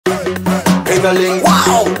Ping-A-Ling,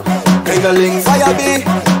 wow. Ping-A-Ling, Fiyah B.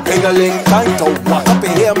 Ping-A-Ling, time to walk up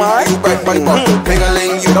in here, man. You break my bottle.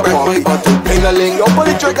 Ping-A-Ling, you break my bottle. Ping-A-Ling, you pull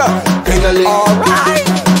the trigger. Ping-A-Ling, alright.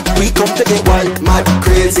 We come to get wild, mad,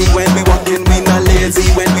 crazy. When we walking, we not lazy.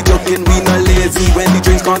 When we joking, we not lazy. When the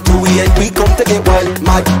drinks gone to we end, we come to get wild,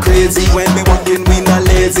 mad, crazy. When we walking, we not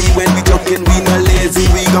lazy. When we joking, we not lazy.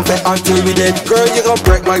 We gon' fit until we dead. Girl, you gon'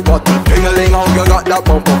 break my bottle. Ping-A-Ling, how you got that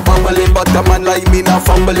bumper fumbling? But a man like me not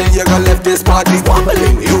fumbling. You gon' left this party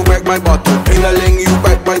wobbling. You break my bottle. Ping-A-Ling, you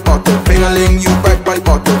break my bottle. Ping-A-Ling, you break my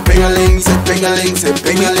bottle. Ping-A-Ling, say Ping-A-Ling, say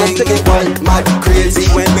Ping-A-Ling. We come to get wild, mad, crazy.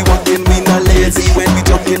 When we walking, we not lazy. When we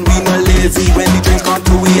joking, we not lazy. When the drinks gone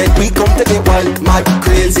to we head, we come to get wild, mad,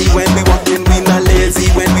 crazy. When we walking, we not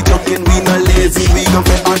lazy. When we joking, we not lazy. We gon'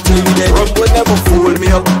 fit until we dead. Rum will never fool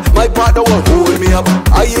me up. My partner will hold me up.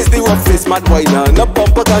 I use the roughest mad whiner. No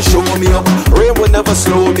bumper can show me up. Rain will never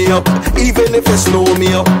slow me up, even if it slow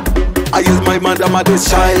me up. I use my man, I'm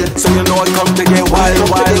this child. So you know I come to get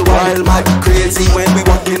wild, wild, wild, mad, crazy. When we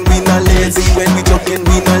walking, we not lazy. When we joking,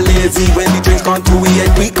 we not lazy. When the drinks gone to we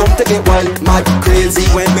head, we come to get wild, mad, crazy.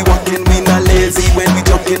 When we walking, we not lazy. When we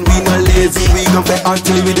joking, we not lazy. We gon' fit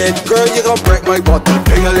until we dead. Girl, you gon' break my bottle.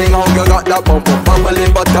 Ping-A-Ling, how you got that bumper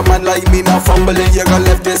fumbling? But a man like me not fumbling. You gon'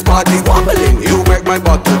 left this party wobbling. You break my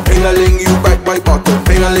bottle. Ping-A-Ling, you break my bottle.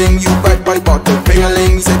 Ping-A-Ling, you break my bottle.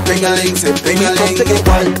 Ping-A-Ling, say Ping-A-Ling, say Ping-A-Ling. We come to get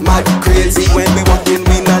wild, mad, crazy. When we walking,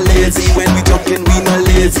 we not lazy. When we joking, we not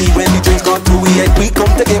lazy. When the drinks gone to we head, we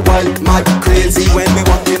come to get wild, mad, crazy. When we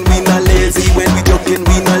walking, we not lazy. When we joking,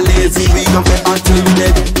 we not lazy. We gon' fit on